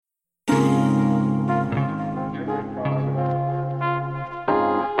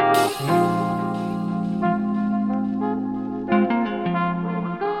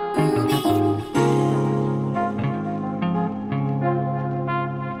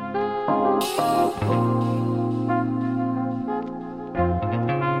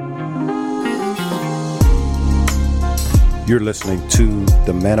You're listening to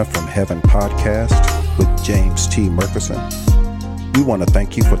the Manna From Heaven podcast with James T. Murkison. We want to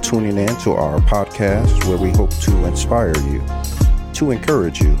thank you for tuning in to our podcast, where we hope to inspire you, to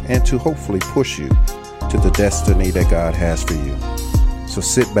encourage you, and to hopefully push you to the destiny that God has for you. So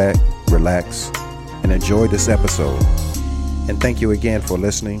sit back, relax, and enjoy this episode. And thank you again for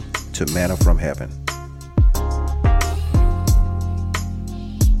listening to Manna From Heaven.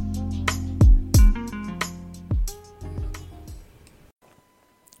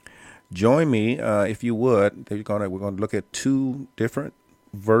 Join me, if you would. We're going to look at two different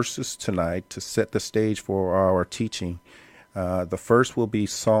verses tonight to set the stage for our teaching. The first will be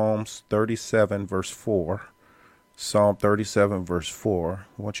Psalms 37, verse 4. Psalm 37, verse 4.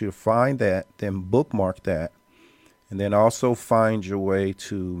 I want you to find that, then bookmark that, and then also find your way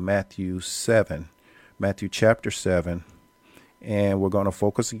to Matthew chapter 7. And we're going to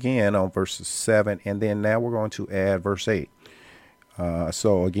focus again on verses 7, and then now we're going to add verse 8.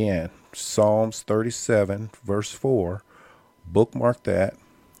 So again, Psalms 37, verse 4, bookmark that,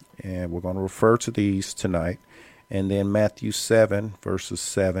 and we're going to refer to these tonight. And then Matthew 7, verses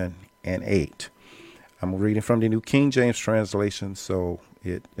 7 and 8. I'm reading from the New King James translation, so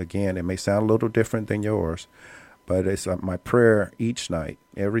it may sound a little different than yours, but it's my prayer each night,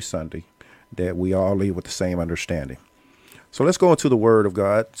 every Sunday, that we all leave with the same understanding. So let's go into the Word of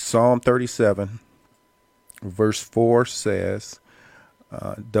God. Psalm 37, verse 4 says,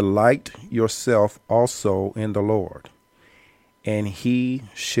 delight yourself also in the Lord, and he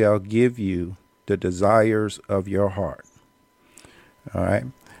shall give you the desires of your heart. All right.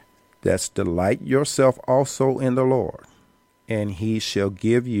 That's delight yourself also in the Lord, and he shall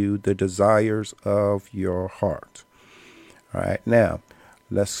give you the desires of your heart. All right. Now,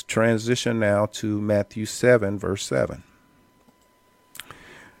 let's transition now to Matthew 7, verse 7.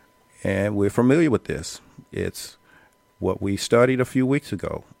 And we're familiar with this. It's what we studied a few weeks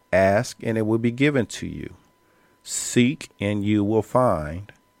ago. Ask, and it will be given to you. Seek, and you will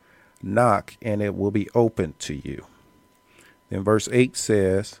find. Knock, and it will be opened to you. Then verse 8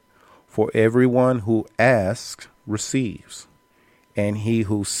 says, for everyone who asks receives, and he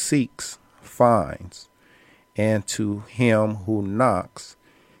who seeks finds, and to him who knocks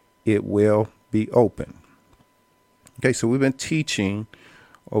it will be open. Okay, so we've been teaching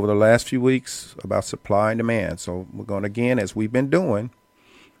over the last few weeks about supply and demand. So we're going to, again, as we've been doing,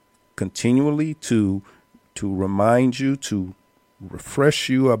 continually to remind you, to refresh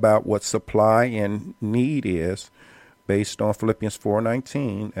you about what supply and need is, based on Philippians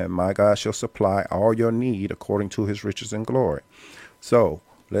 4:19, and my God shall supply all your need according to his riches and glory. So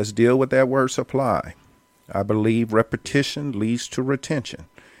let's deal with that word supply. I believe repetition leads to retention.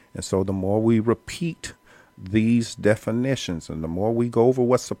 And so the more we repeat these definitions, and the more we go over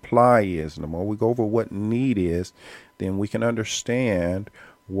what supply is, and the more we go over what need is, then we can understand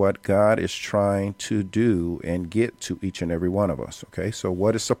what God is trying to do and get to each and every one of us. Okay, so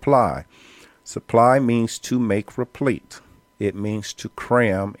what is supply? Supply means to make replete. It means to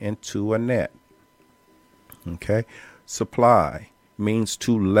cram into a net. Okay, supply means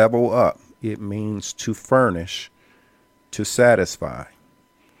to level up. It means to furnish, to satisfy.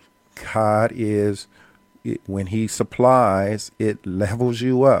 God is, when he supplies, it levels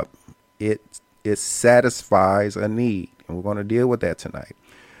you up. It satisfies a need. And we're going to deal with that tonight.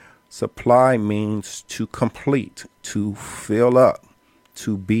 Supply means to complete, to fill up,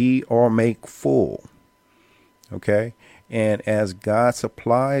 to be or make full. Okay? And as God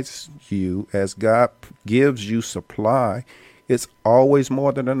supplies you, as God gives you supply, it's always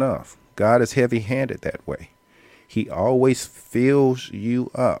more than enough. God is heavy-handed that way. He always fills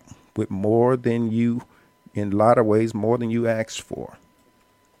you up with more than you, in a lot of ways, more than you asked for.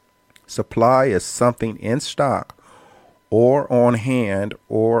 Supply is something in stock or on hand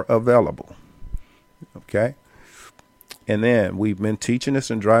or available. Okay? And then we've been teaching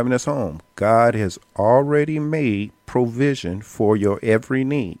this and driving this home. God has already made provision for your every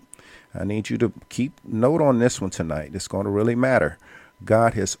need. I need you to keep note on this one tonight. It's going to really matter.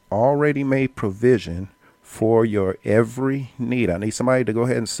 God has already made provision for your every need. I need somebody to go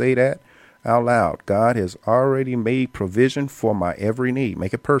ahead and say that out loud. God has already made provision for my every need.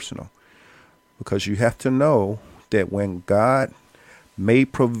 Make it personal. Because you have to know that when God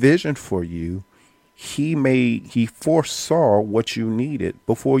made provision for you, he foresaw what you needed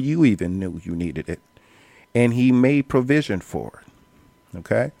before you even knew you needed it. And he made provision for it.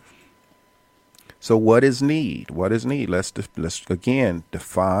 Okay? So what is need? What is need? Let's again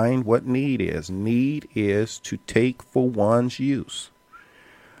define what need is. Need is to take for one's use.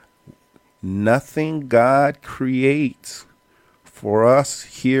 Nothing God creates for us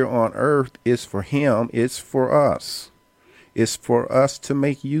here on earth is for him. It's for us. It's for us to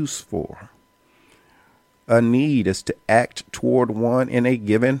make use for. A need is to act toward one in a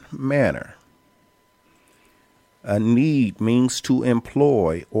given manner. A need means to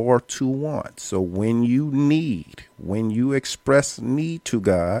employ or to want. So when you express need to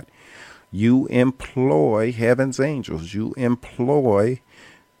God, you employ heaven's angels. You employ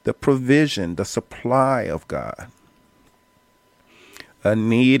the provision, the supply of God. A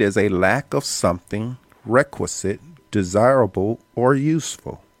need is a lack of something requisite, desirable, or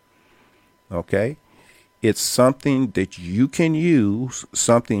useful. Okay? It's something that you can use,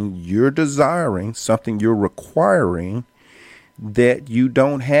 something you're desiring, something you're requiring that you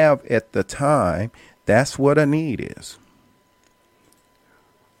don't have at the time. That's what a need is.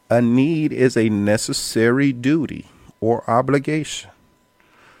 A need is a necessary duty or obligation.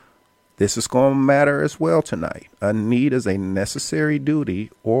 This is going to matter as well tonight. A need is a necessary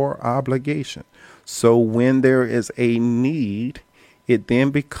duty or obligation. So when there is a need, it then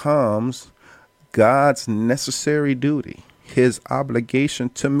becomes God's necessary duty, his obligation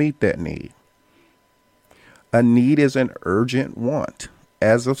to meet that need. A need is an urgent want,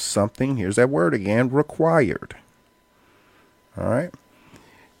 as of something, here's that word again, required. All right.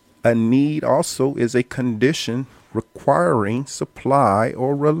 A need also is a condition requiring supply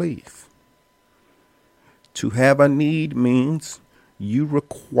or relief. To have a need means you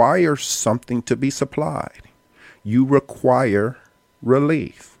require something to be supplied. You require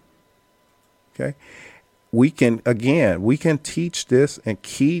relief. Okay. We can teach this and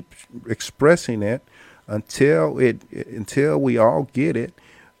keep expressing it until we all get it.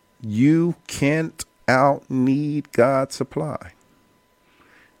 You can't out-need God's supply.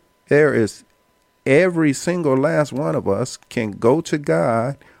 There is every single last one of us can go to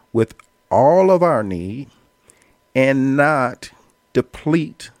God with all of our need and not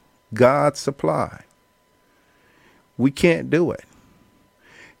deplete God's supply. We can't do it.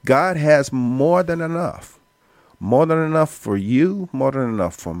 God has more than enough for you, more than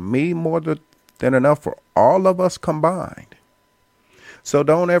enough for me, more than enough for all of us combined. So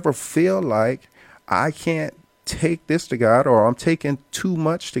don't ever feel like I can't take this to God or I'm taking too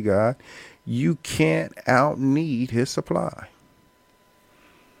much to God. You can't out-need his supply.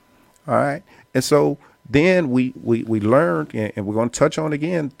 All right. And so then we learned, and we're going to touch on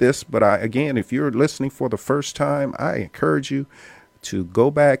again this, but if you're listening for the first time, I encourage you to go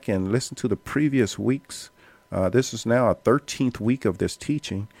back and listen to the previous weeks. This is now a 13th week of this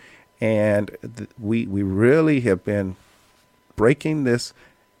teaching, and we really have been breaking this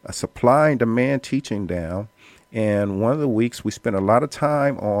supply and demand teaching down. And one of the weeks we spent a lot of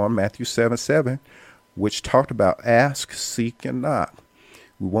time on Matthew 7:7, which talked about ask, seek, and knock.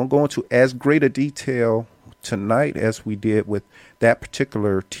 We won't go into as great a detail tonight as we did with that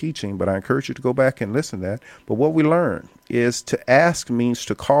particular teaching, but I encourage you to go back and listen to that. But what we learned is to ask means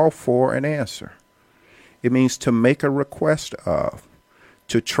to call for an answer. It means to make a request of,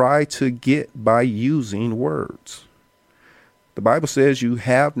 to try to get by using words. The Bible says you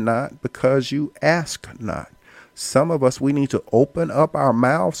have not because you ask not. Some of us, we need to open up our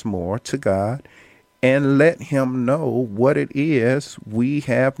mouths more to God and let him know what it is we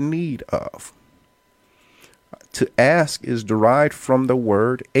have need of. To ask is derived from the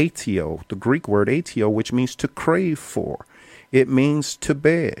word aitio, the Greek word aitio, which means to crave for. It means to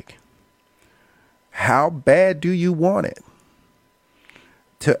beg. How bad do you want it?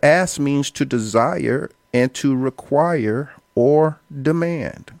 To ask means to desire and to require or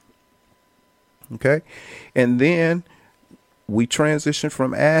demand. Okay? And then we transition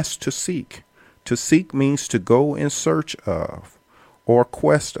from ask to seek. To seek means to go in search of or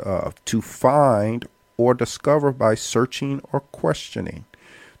quest of, to find or discover by searching or questioning,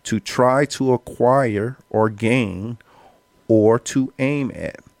 to try to acquire or gain or to aim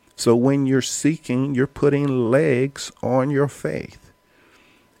at. So when you're seeking, you're putting legs on your faith.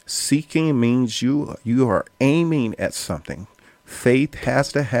 Seeking means you are aiming at something. Faith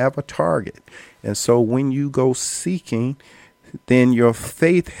has to have a target. And so when you go seeking, then your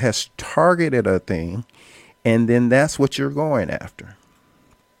faith has targeted a thing, and then that's what you're going after.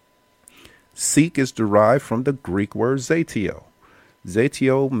 Seek is derived from the Greek word zetio.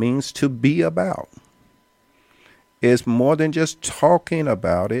 Zetio means to be about. It's more than just talking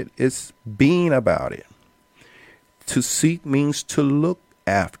about it, it's being about it. To seek means to look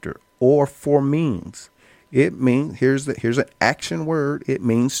after or for means. It means, here's an action word, it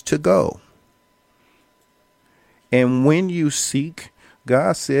means to go. And when you seek,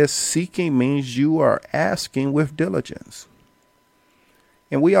 God says seeking means you are asking with diligence.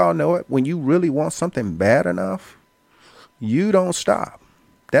 And we all know it. When you really want something bad enough, you don't stop.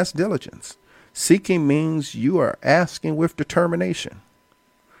 That's diligence. Seeking means you are asking with determination,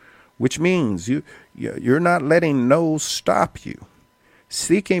 which means you're not letting no's stop you.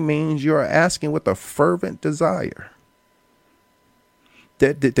 Seeking means you're asking with a fervent desire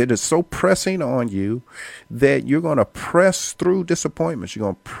that is so pressing on you that you're going to press through disappointments. You're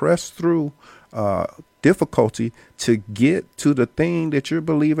going to press through difficulty to get to the thing that you're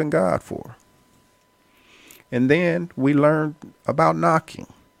believing God for. And then we learned about knocking.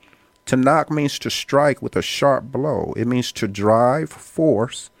 To knock means to strike with a sharp blow. It means to drive,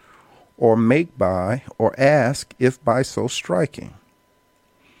 force, or make by, or ask if by so striking.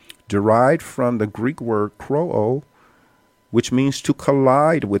 Derived from the Greek word kroo, which means to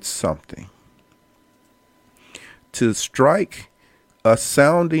collide with something. To strike a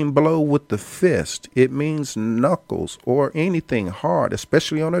sounding blow with the fist, it means knuckles or anything hard,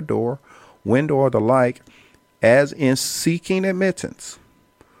 especially on a door, window, or the like, as in seeking admittance,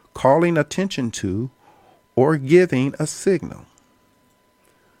 calling attention to, or giving a signal.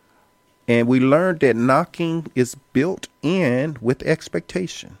 And we learned that knocking is built in with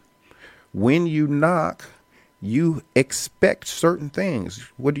expectation. When you knock, you expect certain things.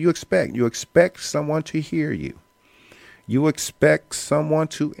 What do you expect? You expect someone to hear you. You expect someone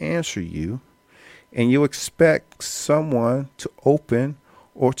to answer you. And you expect someone to open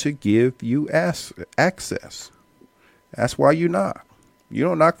or to give you access. That's why you knock. You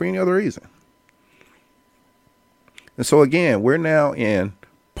don't knock for any other reason. And so again, we're now in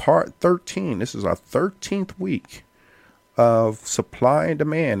part 13. This is our 13th week of supply and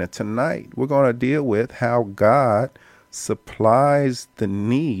demand. And tonight we're going to deal with how God supplies the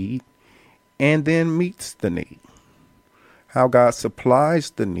need and then meets the need. How God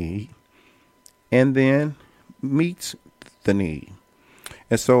supplies the need and then meets the need.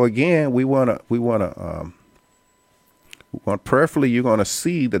 And so again, we want to prayerfully, you're going to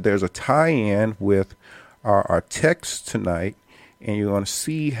see that there's a tie-in with our text tonight, and you're going to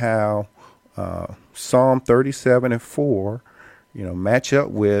see how Psalm 37:4, match up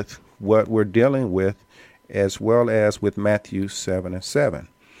with what we're dealing with, as well as with Matthew 7:7.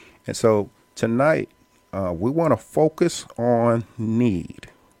 And so tonight, we want to focus on need.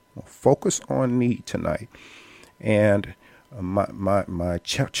 We'll focus on need tonight, and my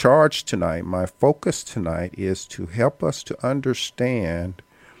charge tonight, my focus tonight is to help us to understand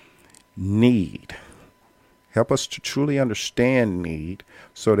need. Help us to truly understand need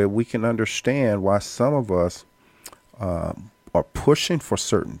so that we can understand why some of us are pushing for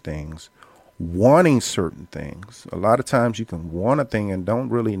certain things, wanting certain things. A lot of times you can want a thing and don't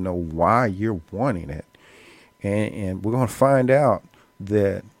really know why you're wanting it. And we're going to find out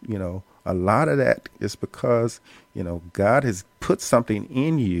that, a lot of that is because, God has put something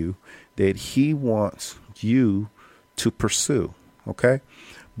in you that he wants you to pursue. Okay.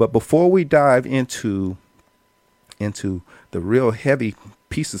 But before we dive into the real heavy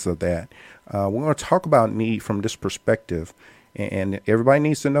pieces of that, we're going to talk about need from this perspective. And everybody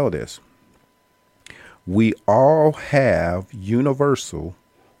needs to know this. We all have universal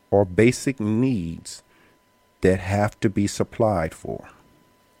or basic needs that have to be supplied for.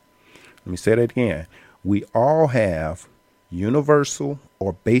 Let me say that again. We all have universal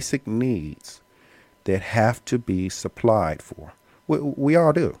or basic needs that have to be supplied for. We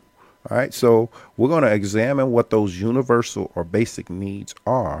all do. All right. So we're going to examine what those universal or basic needs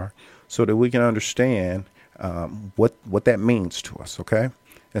are so that we can understand what that means to us. OK.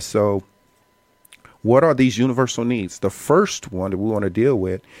 And so what are these universal needs? The first one that we want to deal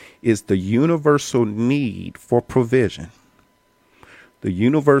with is the universal need for provision. The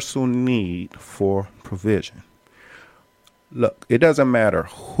universal need for provision. Look, it doesn't matter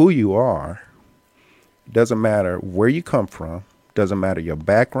who you are. It doesn't matter where you come from. It doesn't matter your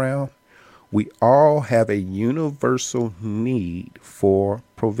background. We all have a universal need for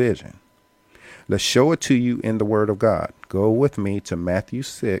provision. Let's show it to you in the Word of God. Go with me to Matthew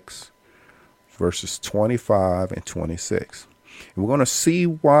 6, verses 25 and 26. And we're going to see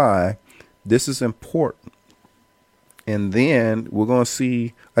why this is important. And then we're going to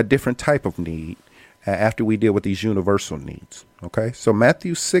see a different type of need after we deal with these universal needs. Okay, so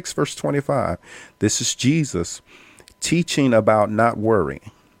Matthew 6, verse 25. This is Jesus teaching about not worrying.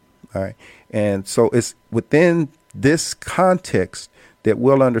 All right. And so it's within this context that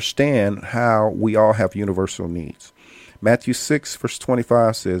we'll understand how we all have universal needs. Matthew 6, verse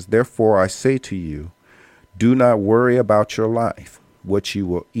 25 says, "Therefore I say to you, do not worry about your life, what you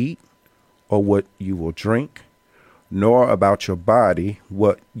will eat or what you will drink, nor about your body,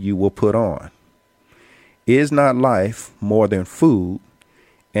 what you will put on. Is not life more than food,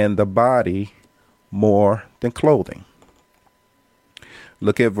 and the body more than clothing.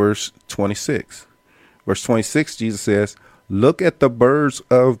 Look at verse 26. Verse 26, Jesus says, look at the birds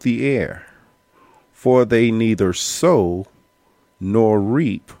of the air, for they neither sow nor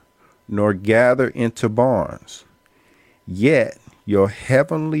reap nor gather into barns, yet your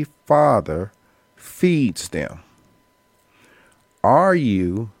heavenly Father feeds them. Are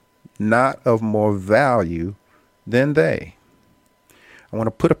you not of more value than they? I want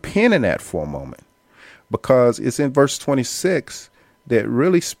to put a pin in that for a moment, because it's in verse 26 that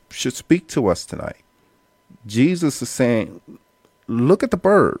really should speak to us tonight. Jesus is saying, look at the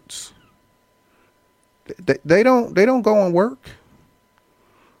birds. They don't go and work.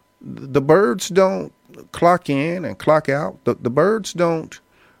 The birds don't clock in and clock out. The birds don't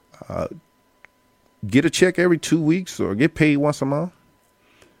get a check every 2 weeks or get paid once a month.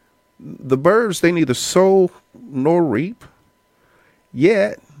 The birds, they neither sow nor reap.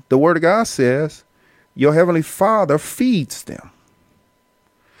 Yet the word of God says your heavenly Father feeds them,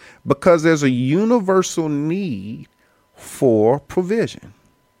 because there's a universal need for provision.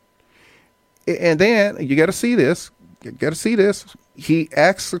 And then you got to see this. He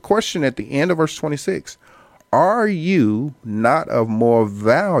asks a question at the end of verse 26. Are you not of more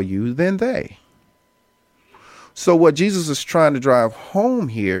value than they? So what Jesus is trying to drive home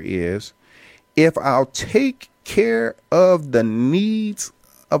here is, if I'll take care of the needs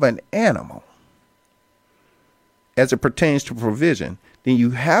of an animal as it pertains to provision, then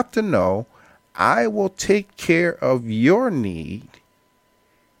you have to know I will take care of your need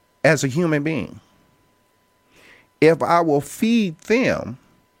as a human being. If I will feed them,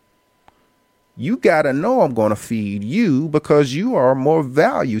 you got to know I'm going to feed you, because you are more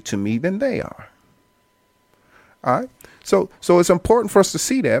value to me than they are. All right. So it's important for us to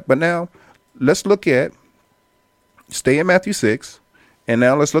see that. But now let's stay in Matthew 6, and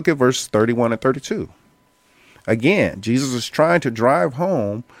now let's look at verse 31 and 32. Again, Jesus is trying to drive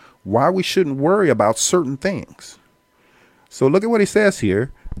home why we shouldn't worry about certain things. So look at what he says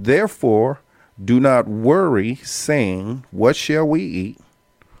here. Therefore, do not worry, saying, what shall we eat?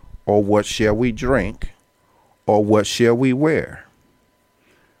 Or what shall we drink? Or what shall we wear?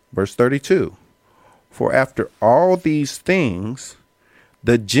 Verse 32. For after all these things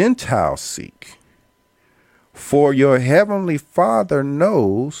the Gentiles seek. For your heavenly Father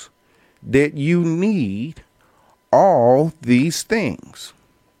knows that you need all these things.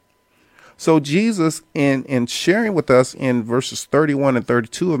 So Jesus, in sharing with us in verses 31 and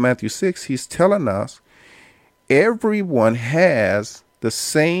 32 of Matthew 6, he's telling us everyone has the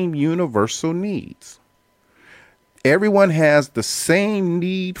same universal needs. Everyone has the same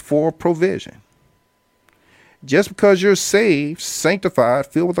need for provision. Just because you're saved, sanctified,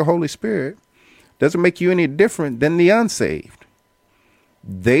 filled with the Holy Spirit, doesn't make you any different than the unsaved.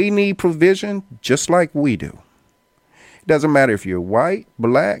 They need provision just like we do. It doesn't matter if you're white,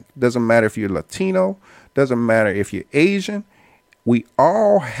 black, doesn't matter if you're Latino, doesn't matter if you're Asian. We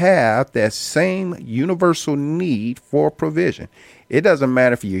all have that same universal need for provision. It doesn't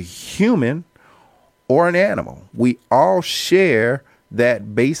matter if you're human or an animal. We all share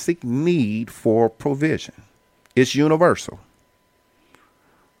that basic need for provision. It's universal.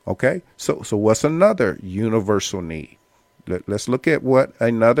 Okay, so what's another universal need? Let's look at what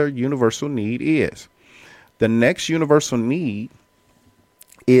another universal need is. The next universal need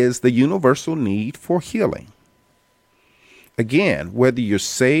is the universal need for healing. Again, whether you're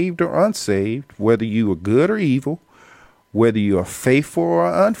saved or unsaved, whether you are good or evil, whether you are faithful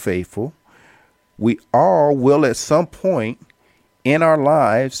or unfaithful, we all will at some point in our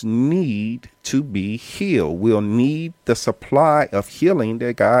lives need to be healed. We'll need the supply of healing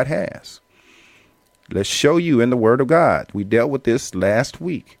that God has. Let's show you in the Word of God. We dealt with this last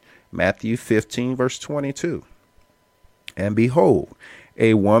week. Matthew 15, verse 22. And behold,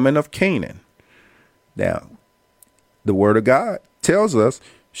 a woman of Canaan. Now, the Word of God tells us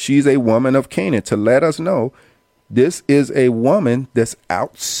she's a woman of Canaan, to let us know this is a woman that's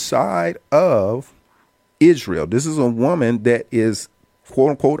outside of Israel. This is a woman that is,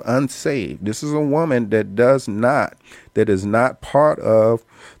 quote unquote, unsaved. This is a woman that is not part of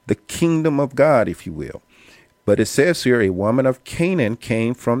the kingdom of God, if you will. But it says here, a woman of Canaan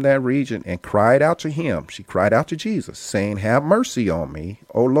came from that region and cried out to him. She cried out to Jesus, saying, have mercy on me,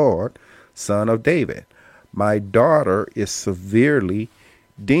 O Lord, Son of David. My daughter is severely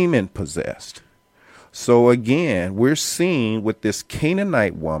demon possessed. So again, we're seeing with this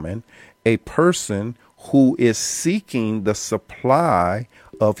Canaanite woman, a person who is seeking the supply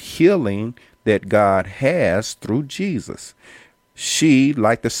of healing that God has through Jesus. She,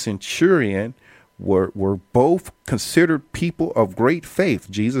 like the centurion, were both considered people of great faith.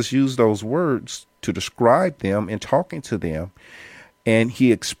 Jesus used those words to describe them in talking to them. And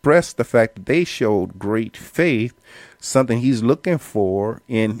he expressed the fact that they showed great faith, something he's looking for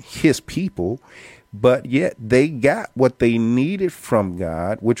in his people. But yet they got what they needed from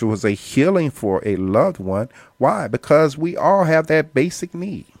God, which was a healing for a loved one. Why? Because we all have that basic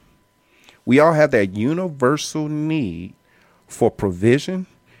need. We all have that universal need for provision.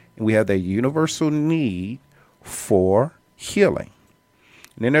 And we have that universal need for healing.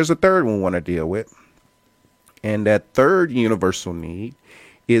 And then there's a third one we want to deal with. And that third universal need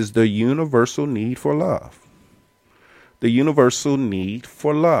is the universal need for love. The universal need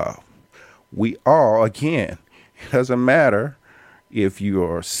for love. We all, again, it doesn't matter if you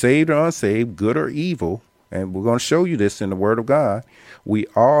are saved or unsaved, good or evil, and we're going to show you this in the Word of God. We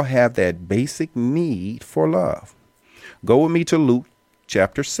all have that basic need for love. Go with me to Luke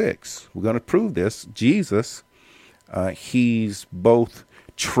chapter 6. We're going to prove this. Jesus, he's both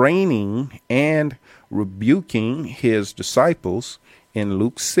training and rebuking his disciples in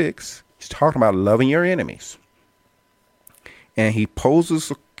Luke 6. He's talking about loving your enemies. And he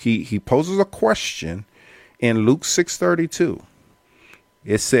poses a question in Luke 6:32.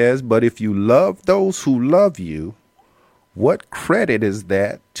 It says, "But if you love those who love you, what credit is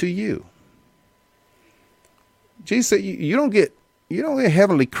that to you?" Jesus said you don't get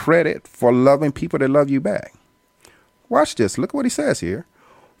heavenly credit for loving people that love you back. Watch this. Look what he says here.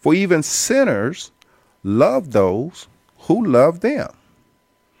 "For even sinners love those who love them."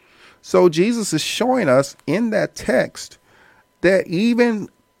 So Jesus is showing us in that text that even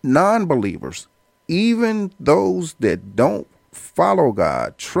non-believers, even those that don't follow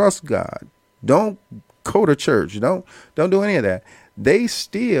God, trust God, don't go to church, don't do any of that, they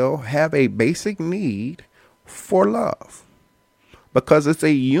still have a basic need for love, because it's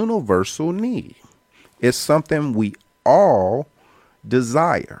a universal need. It's something we all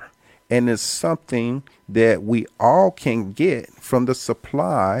desire. And it's something that we all can get from the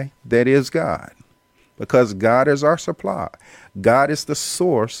supply that is God, because God is our supply. God is the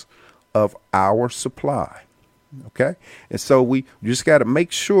source of our supply. Okay. And so we just got to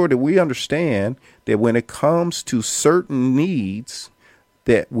make sure that we understand that when it comes to certain needs,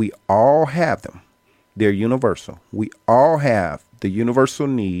 that we all have them. They're universal. We all have the universal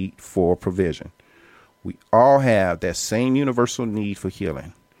need for provision. We all have that same universal need for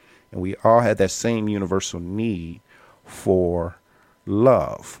healing. And we all have that same universal need for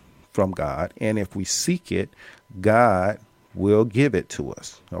love from God. And if we seek it, God will give it to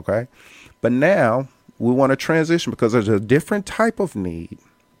us. Okay. But now we want to transition, because there's a different type of need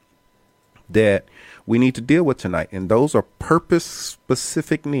that we need to deal with tonight. And those are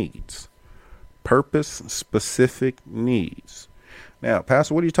purpose-specific needs. Purpose-specific needs. Now,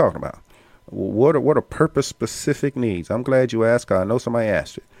 Pastor, what are you talking about? What are purpose-specific needs? I'm glad you asked. I know somebody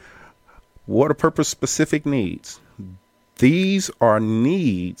asked it. What are purpose-specific needs? These are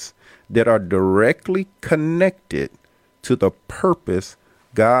needs that are directly connected to the purpose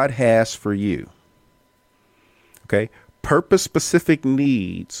God has for you. Okay? Purpose-specific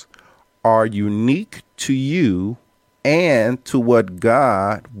needs are unique to you and to what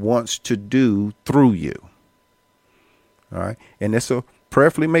God wants to do through you. All right? And this will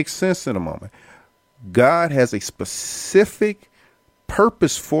prayerfully make sense in a moment. God has a specific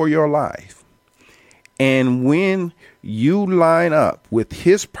purpose for your life. And when you line up with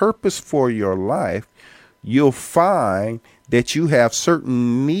his purpose for your life, you'll find that you have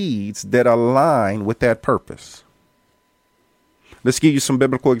certain needs that align with that purpose. Let's give you some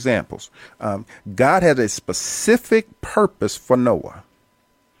biblical examples. God had a specific purpose for Noah.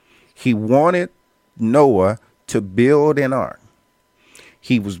 He wanted Noah to build an ark.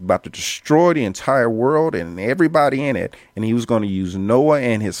 He was about to destroy the entire world and everybody in it. And he was going to use Noah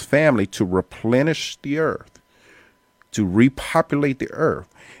and his family to replenish the earth, to repopulate the earth.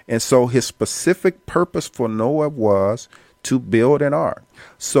 And so his specific purpose for Noah was to build an ark.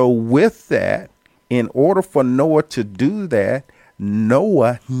 So with that, in order for Noah to do that,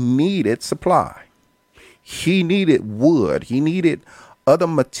 Noah needed supply. He needed wood. He needed other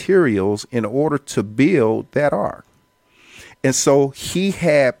materials in order to build that ark. And so he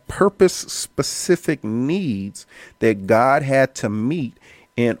had purpose-specific needs that God had to meet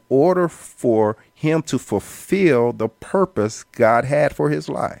in order for him to fulfill the purpose God had for his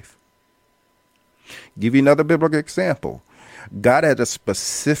life. Give you another biblical example. God had a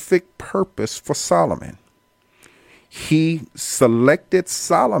specific purpose for Solomon. He selected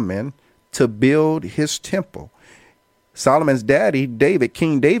Solomon to build his temple. Solomon's daddy, David,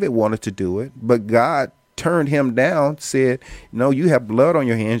 King David, wanted to do it, but God turned him down, said, no, you have blood on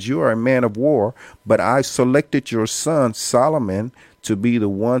your hands. You are a man of war, but I selected your son, Solomon, to be the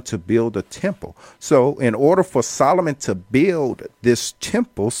one to build a temple. So in order for Solomon to build this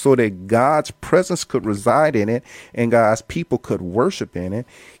temple so that God's presence could reside in it and God's people could worship in it,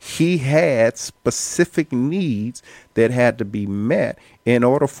 he had specific needs that had to be met in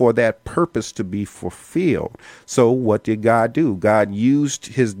order for that purpose to be fulfilled. So what did God do? God used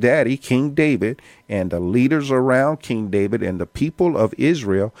his daddy, King David, and the leaders around King David and the people of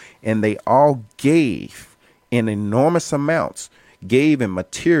Israel, and they all gave in enormous amounts, gave in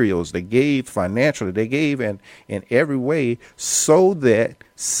materials, they gave financially, they gave in every way, so that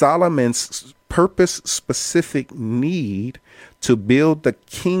Solomon's purpose specific need to build the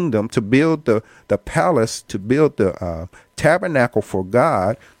kingdom, to build the palace, to build the tabernacle for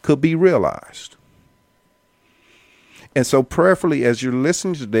God could be realized. And so prayerfully, as you're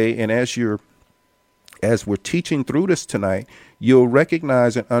listening today and as we're teaching through this tonight, you'll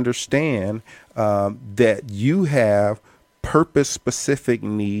recognize and understand that you have purpose-specific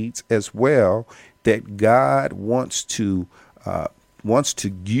needs as well that God wants to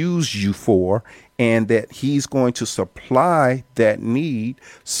use you for, and that he's going to supply that need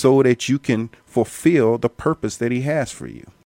so that you can fulfill the purpose that he has for you.